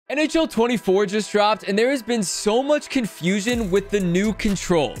NHL 24 just dropped, and there has been so much confusion with the new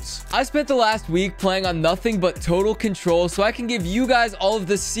controls. I spent the last week playing on nothing but total control, so I can give you guys all of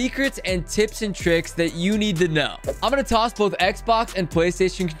the secrets and tips and tricks that you need to know. I'm going to toss both Xbox and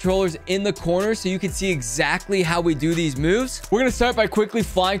PlayStation controllers in the corner so you can see exactly how we do these moves. We're going to start by quickly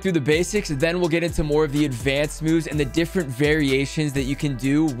flying through the basics, then we'll get into more of the advanced moves and the different variations that you can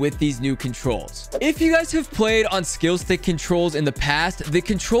do with these new controls. If you guys have played on skill stick controls in the past, the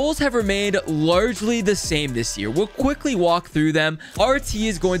controls have remained largely the same this year. We'll quickly walk through them. RT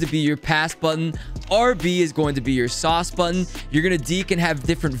is going to be your pass button. RB is going to be your sauce button. You're going to deke and have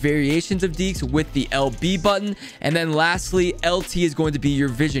different variations of dekes with the LB button. And then lastly, LT is going to be your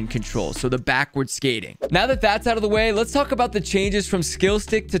vision control, so the backward skating. Now that that's out of the way, let's talk about the changes from skill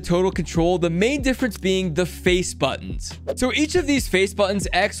stick to total control, the main difference being the face buttons. So each of these face buttons,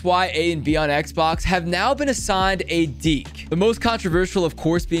 X, Y, A, and B on Xbox, have now been assigned a deke. The most controversial, of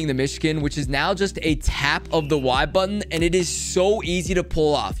course, being the Michigan, which is now just a tap of the Y button, and it is so easy to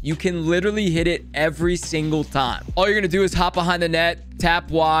pull off. You can literally hit it every single time. All you're gonna do is hop behind the net, tap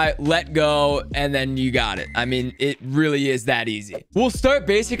Y, let go, and then you got it. I mean, it really is that easy. We'll start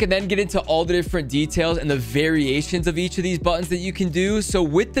basic and then get into all the different details and the variations of each of these buttons that you can do. So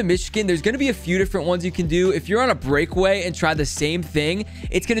with the Michigan, there's going to be a few different ones you can do. If you're on a breakaway and try the same thing,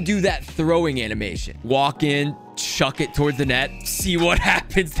 it's going to do that throwing animation. Walk in, chuck it towards the net, see what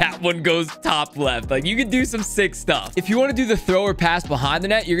happens. That one goes top left. Like, you can do some sick stuff. If you want to do the throw or pass behind the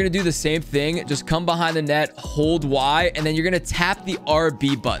net, you're going to do the same thing. Just come behind the net, hold Y, and then you're going to tap the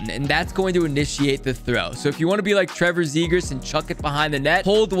RB button, and that's going to initiate the throw. So if you want to be like Trevor Zegras and chuck it behind the net,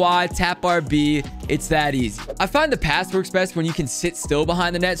 hold Y, tap RB. It's that easy. I find the pass works best when you can sit still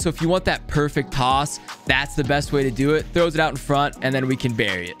behind the net. So if you want that perfect toss, that's the best way to do it. Throws it out in front, and then we can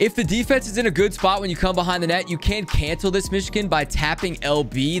bury it. If the defense is in a good spot when you come behind the net, you can cancel this Michigan by tapping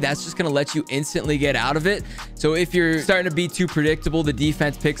LB. That's just going to let you instantly get out of it. So if you're starting to be too predictable, the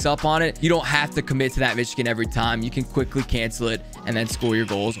defense picks up on it, you don't have to commit to that Michigan every time. You can quickly cancel it and then score your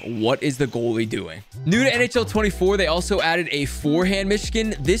goals. What is the goalie doing? New to NHL 24, they also added a forehand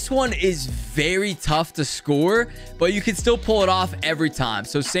Michigan. This one is very tough to score, but you can still pull it off every time.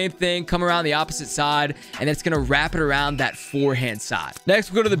 So same thing, come around the opposite side, and it's going to wrap it around that forehand side.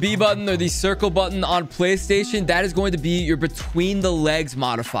 Next, we'll go to the B button, or the circle button on PlayStation. That is going to be your between the legs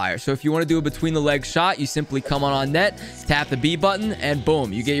modifier. So if you want to do a between the legs shot, you simply come on net, tap the B button, and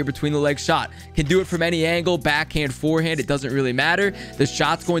boom, you get your between the legs shot. Can do it from any angle, backhand, forehand, it doesn't really matter. The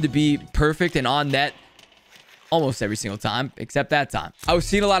shot's going to be perfect and on net almost every single time, except that time. I was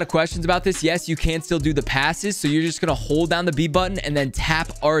seeing a lot of questions about this. Yes, you can still do the passes. So you're just going to hold down the B button and then tap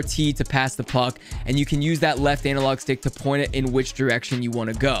RT to pass the puck. And you can use that left analog stick to point it in which direction you want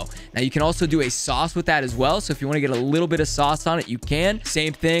to go. Now, you can also do a sauce with that as well. So if you want to get a little bit of sauce on it, you can.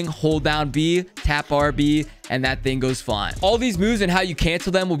 Same thing, hold down B, tap RB, and that thing goes flying. All these moves and how you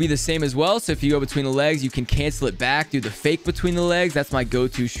cancel them will be the same as well. So if you go between the legs, you can cancel it back, do the fake between the legs. That's my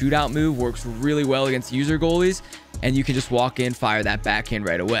go-to shootout move. Works really well against user goalies. And you can just walk in, fire that backhand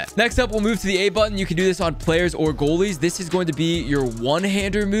right away. Next up, we'll move to the A button. You can do this on players or goalies. This is going to be your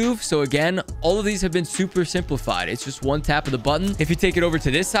one-hander move. So again, all of these have been super simplified. It's just one tap of the button. If you take it over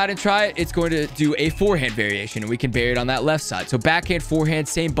to this side and try it, it's going to do a forehand variation, and we can bury it on that left side. So backhand, forehand,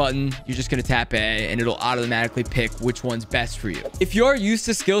 same button. You're just going to tap A, and it'll automatically pick which one's best for you. If you are used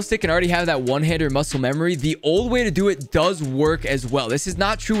to skill stick and already have that one-hander muscle memory, the old way to do it does work as well. This is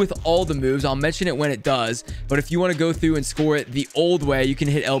not true with all the moves. I'll mention it when it does, but if you want to go through and score it the old way, you can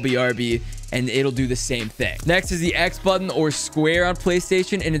hit LBRB and it'll do the same thing. Next is the X button or square on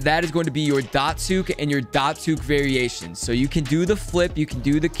PlayStation, and that is going to be your Datsuk and your Datsuk variations. So you can do the flip, you can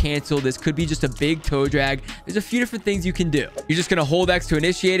do the cancel. This could be just a big toe drag. There's a few different things you can do. You're just going to hold X to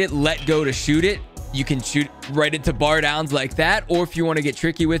initiate it, let go to shoot it. You can shoot right into bar downs like that, or if you want to get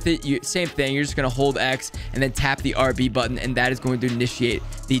tricky with it, same thing. You're just going to hold X and then tap the RB button, and that is going to initiate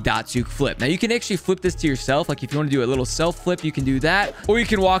the Datsuk flip. Now, you can actually flip this to yourself. Like if you want to do a little self flip, you can do that, or you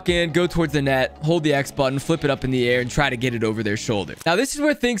can walk in, go towards the net, hold the X button, flip it up in the air, and try to get it over their shoulder. Now, this is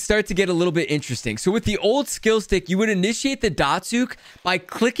where things start to get a little bit interesting. So with the old skill stick, you would initiate the Datsuk by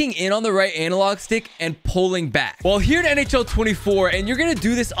clicking in on the right analog stick and pulling back. Well, here at NHL 24, and you're going to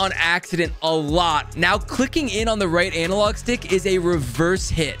do this on accident a lot. Now, clicking in on the right analog stick is a reverse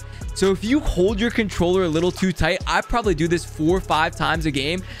hit. So if you hold your controller a little too tight, I probably do this 4 or 5 times a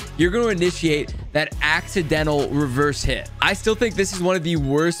game, you're going to initiate that accidental reverse hit. I still think this is one of the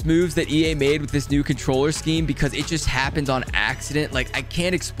worst moves that EA made with this new controller scheme because it just happens on accident. Like, I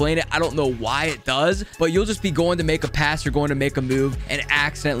can't explain it. I don't know why it does, but you'll just be going to make a pass or going to make a move and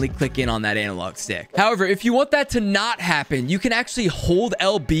accidentally click in on that analog stick. However, if you want that to not happen, you can actually hold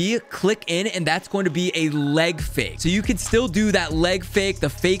LB, click in, and that's going to be a leg fake. So you can still do that leg fake, the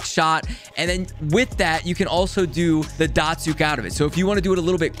fake shot, and then with that, you can also do the Datsuke out of it. So if you want to do it a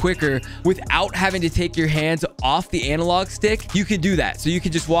little bit quicker without having to take your hands off the analog stick, you can do that. So you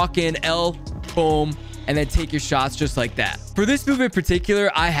can just walk in, L, boom, and then take your shots just like that. For this move in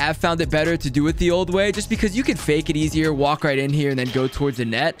particular, I have found it better to do it the old way just because you can fake it easier, walk right in here and then go towards the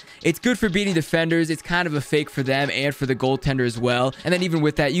net. It's good for beating defenders. It's kind of a fake for them and for the goaltender as well. And then even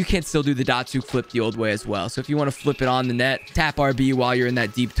with that, you can still do the Datsuke flip the old way as well. So if you want to flip it on the net, tap RB while you're in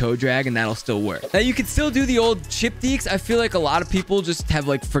that deep toe drag and that'll still work. Now you can still do the old chip dekes. I feel like a lot of people just have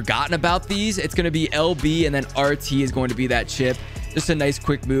like forgotten about these. It's going to be LB and then RT is going to be that chip. Just a nice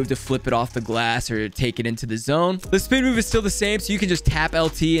quick move to flip it off the glass or take it into the zone. The spin move is still the same, so you can just tap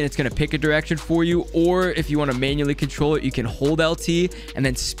LT and it's going to pick a direction for you. Or if you want to manually control it, you can hold LT and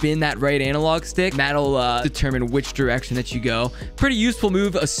then spin that right analog stick. That'll determine which direction that you go. Pretty useful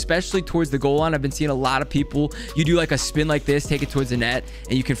move, especially towards the goal line. I've been seeing a lot of people, you do like a spin like this, take it towards the net,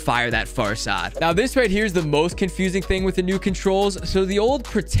 and you can fire that far side. Now this right here is the most confusing thing with the new controls. So the old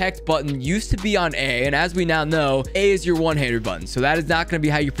protect button used to be on A, and as we now know, A is your one-hander button. So that is not going to be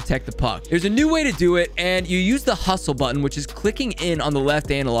how you protect the puck. There's a new way to do it, and you use the hustle button, which is clicking in on the left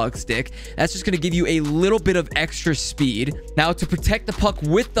analog stick. That's just going to give you a little bit of extra speed. Now, to protect the puck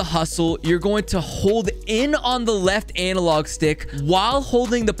with the hustle, you're going to hold in on the left analog stick while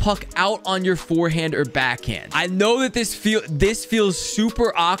holding the puck out on your forehand or backhand. I know that this feels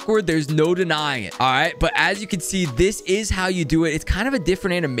super awkward. There's no denying it. All right, but as you can see, this is how you do it. It's kind of a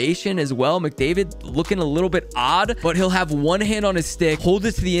different animation as well. McDavid looking a little bit odd, but he'll have one hand on his stick, hold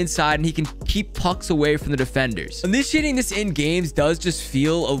it to the inside, and he can keep pucks away from the defenders. Initiating this in games does just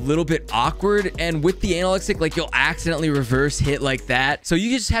feel a little bit awkward, and with the analog stick, like, you'll accidentally reverse hit like that. So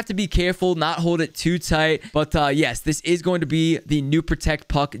you just have to be careful, not hold it too tight. But yes, this is going to be the new protect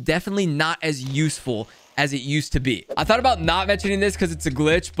puck. Definitely not as useful as it used to be. I thought about not mentioning this because it's a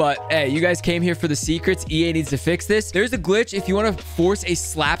glitch, but hey, you guys came here for the secrets. EA needs to fix this. There's a glitch. If you want to force a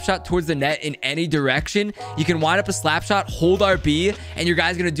slap shot towards the net in any direction, you can wind up a slap shot, hold RB, and your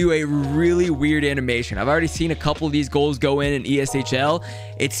guy's going to do a really weird animation. I've already seen a couple of these goals go in ESHL.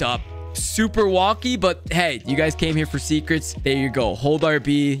 It's super wonky, but hey, you guys came here for secrets. There you go. Hold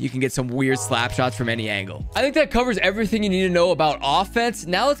RB. You can get some weird slap shots from any angle. I think that covers everything you need to know about offense.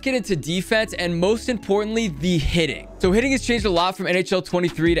 Now let's get into defense, and most importantly, the hitting. So hitting has changed a lot from NHL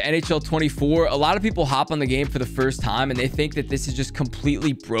 23 to NHL 24. A lot of people hop on the game for the first time and they think that this is just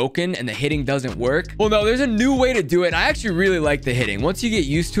completely broken and the hitting doesn't work. Well, no, there's a new way to do it, and I actually really like the hitting. Once you get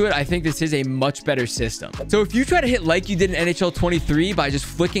used to it, I think this is a much better system. So if you try to hit like you did in NHL 23 by just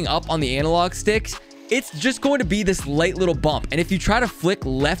flicking up on the analog sticks, it's just going to be this light little bump. And if you try to flick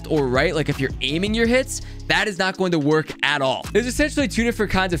left or right, like if you're aiming your hits, that is not going to work at all. There's essentially two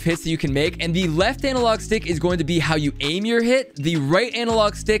different kinds of hits that you can make, and the left analog stick is going to be how you aim your hit. The right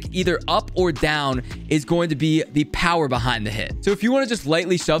analog stick, either up or down, is going to be the power behind the hit. So if you want to just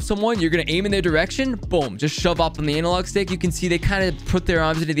lightly shove someone, you're going to aim in their direction, boom, just shove up on the analog stick. You can see they kind of put their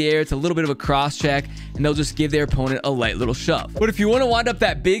arms into the air. It's a little bit of a cross check, and they'll just give their opponent a light little shove. But if you want to wind up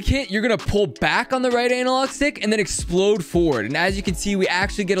that big hit, you're going to pull back on the right analog stick and then explode forward. And as you can see, we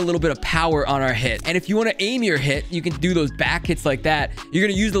actually get a little bit of power on our hit. And if you want to aim your hit, you can do those back hits like that. You're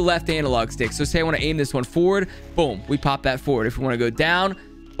going to use the left analog stick. So say I want to aim this one forward, boom, we pop that forward. If we want to go down,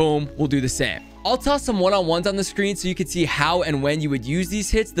 boom, we'll do the same. I'll toss some one-on-ones on the screen so you can see how and when you would use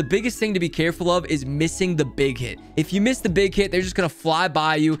these hits. The biggest thing to be careful of is missing the big hit. If you miss the big hit, they're just going to fly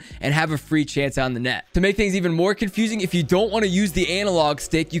by you and have a free chance on the net. To make things even more confusing, if you don't want to use the analog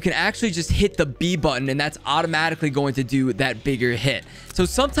stick, you can actually just hit the B button, and that's automatically going to do that bigger hit. So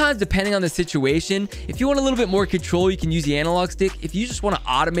sometimes, depending on the situation, if you want a little bit more control, you can use the analog stick. If you just want to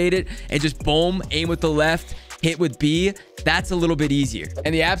automate it and just boom, aim with the left, hit with B, that's a little bit easier.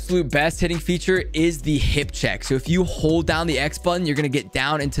 And the absolute best hitting feature is the hip check. So if you hold down the X button, you're going to get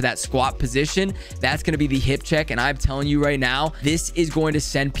down into that squat position. That's going to be the hip check. And I'm telling you right now, this is going to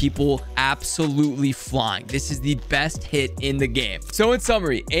send people absolutely flying. This is the best hit in the game. So in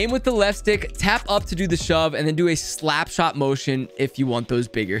summary, aim with the left stick, tap up to do the shove, and then do a slap shot motion if you want those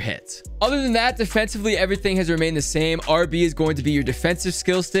bigger hits. Other than that, defensively, everything has remained the same. RB is going to be your defensive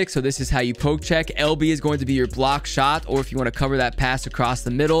skill stick. So this is how you poke check. LB is going to be your block shot, or if you want to cover that pass across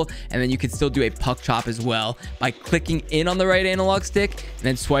the middle, and then you can still do a puck chop as well by clicking in on the right analog stick and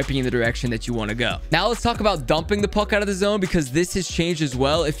then swiping in the direction that you want to go. Now let's talk about dumping the puck out of the zone, because this has changed as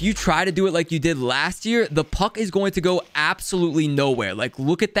well. If you try to do it like you did last year, the puck is going to go absolutely nowhere. Like,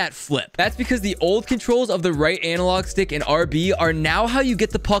 look at that flip. That's because the old controls of the right analog stick and RB are now how you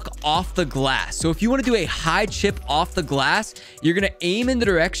get the puck off the glass. So if you want to do a high chip off the glass, you're going to aim in the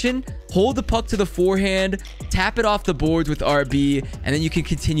direction, hold the puck to the forehand, tap it off the boards with RB, and then you can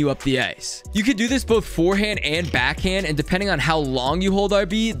continue up the ice. You can do this both forehand and backhand, and depending on how long you hold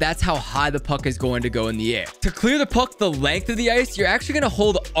RB, that's how high the puck is going to go in the air. To clear the puck the length of the ice, you're actually going to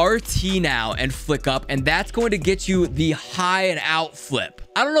hold RT now and flick up, and that's going to get you the high and out flip.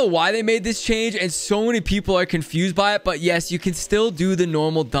 I don't know why they made this change, and so many people are confused by it, but yes, you can still do the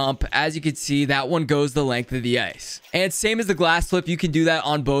normal dump. As you can see, that one goes the length of the ice. And same as the glass flip, you can do that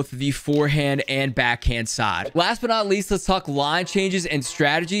on both the forehand and backhand side. Last but not least, let's talk line changes and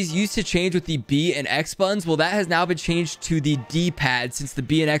strategies. Used to change with the B and X buttons. Well, that has now been changed to the D-pad, since the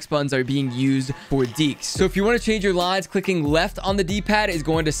B and X buttons are being used for Dekes. So if you want to change your lines, clicking left on the D-pad is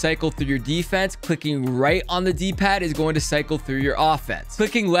going to cycle through your defense. Clicking right on the D-pad is going to cycle through your offense.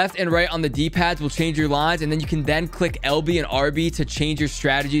 Clicking left and right on the D-pads will change your lines, and then you can then click LB and RB to change your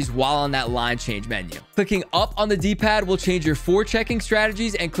strategies while on that line change menu. Clicking up on the D-pad will change your forechecking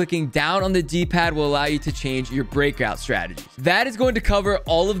strategies, and clicking down on the D-pad will allow you to change your breakout strategies. That is going to cover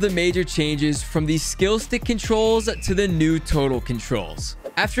all of the major changes from the skill stick controls to the new total controls.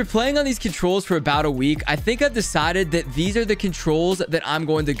 After playing on these controls for about a week, I think I've decided that these are the controls that I'm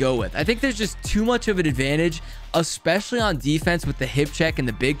going to go with. I think there's just too much of an advantage, especially on defense with the hip check and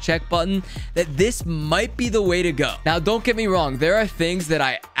the big check button, that this might be the way to go. Now, don't get me wrong. There are things that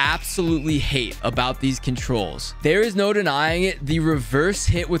I absolutely hate about these controls. There is no denying it. The reverse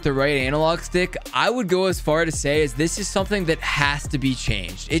hit with the right analog stick, I would go as far to say as this is something that has to be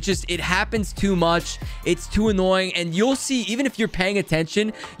changed. It happens too much. It's too annoying. And you'll see, even if you're paying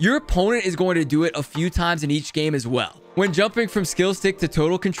attention, your opponent is going to do it a few times in each game as well. When jumping from skill stick to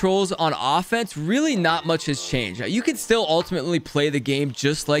total controls on offense, really not much has changed. You can still ultimately play the game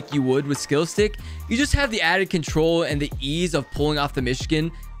just like you would with skill stick. You just have the added control and the ease of pulling off the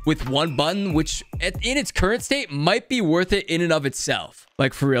Michigan with one button, which in its current state might be worth it in and of itself.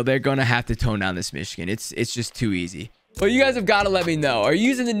 Like, for real, they're going to have to tone down this Michigan. It's just too easy. But you guys have got to let me know. Are you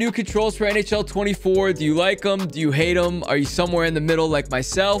using the new controls for NHL 24? Do you like them? Do you hate them? Are you somewhere in the middle like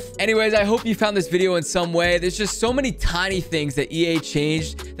myself? Anyways, I hope you found this video in some way. There's just so many tiny things that EA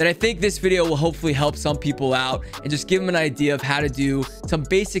changed that I think this video will hopefully help some people out and just give them an idea of how to do some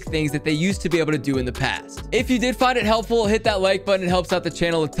basic things that they used to be able to do in the past. If you did find it helpful, hit that like button. It helps out the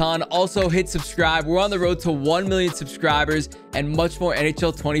channel a ton. Also, hit subscribe. We're on the road to 1 million subscribers and much more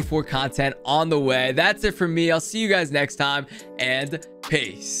NHL 24 content on the way. That's it for me. I'll see you guys next time, and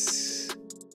peace.